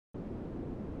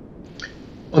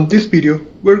On this video,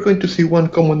 we're going to see one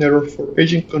common error for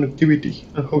agent connectivity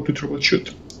and how to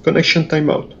troubleshoot: connection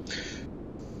timeout.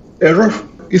 Error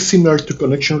is similar to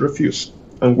connection refuse,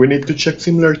 and we need to check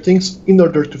similar things in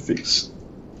order to fix.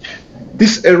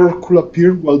 This error could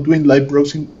appear while doing live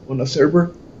browsing on a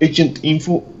server, agent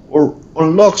info, or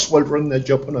on logs while running a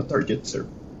job on a target server,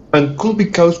 and could be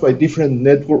caused by different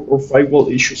network or firewall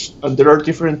issues, and there are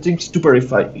different things to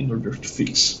verify in order to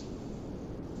fix.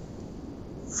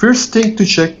 First thing to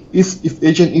check is if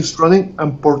agent is running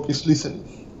and port is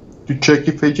listening. To check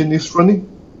if agent is running,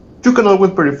 you can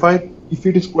always verify if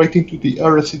it is writing to the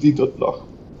rscd.log.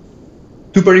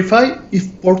 To verify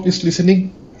if port is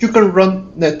listening, you can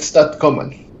run netstat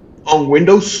command on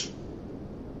Windows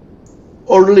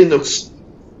or Linux.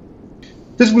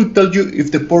 This will tell you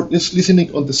if the port is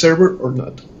listening on the server or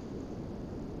not.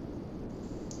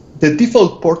 The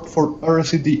default port for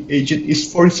RSCD agent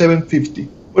is 4750,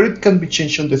 but it can be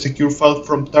changed on the secure file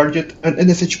from target and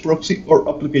NSH proxy or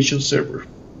application server.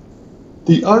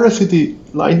 The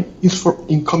RSCD line is for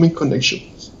incoming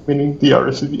connections, meaning the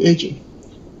RSCD agent.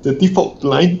 The default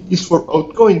line is for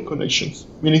outgoing connections,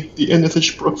 meaning the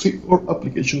NSH proxy or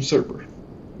application server.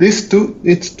 These two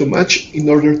need to match in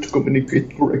order to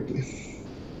communicate correctly.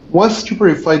 Once you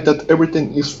verify that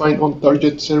everything is fine on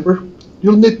target server,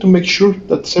 you'll need to make sure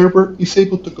that server is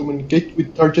able to communicate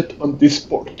with target on this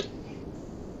port.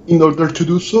 In order to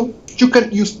do so, you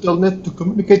can use telnet to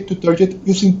communicate to target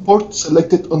using port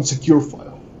selected on secure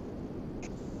file.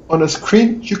 On a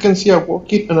screen, you can see a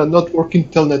working and a not working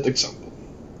telnet example.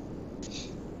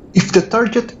 If the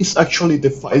target is actually the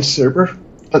file server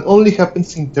and only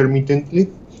happens intermittently,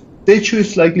 the issue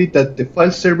is likely that the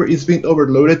file server is being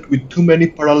overloaded with too many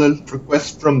parallel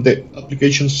requests from the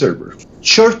application server.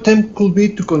 Short term could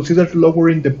be to consider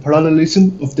lowering the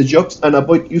parallelism of the jobs and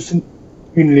avoid using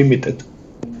unlimited.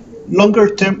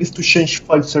 Longer term is to change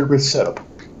file server setup.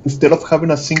 Instead of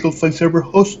having a single file server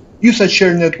host, use a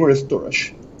shared network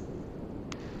storage.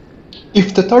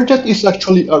 If the target is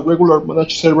actually a regular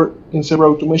managed server in server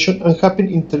automation and happen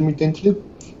intermittently,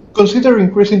 consider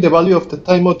increasing the value of the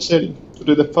timeout setting to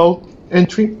the default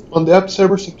entry on the app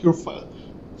server secure file,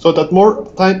 so that more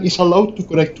time is allowed to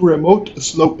connect to remote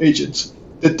slow agents.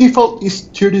 The default is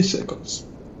 30 seconds.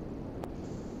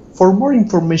 For more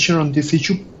information on this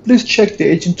issue, please check the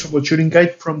agent troubleshooting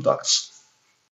guide from Docs.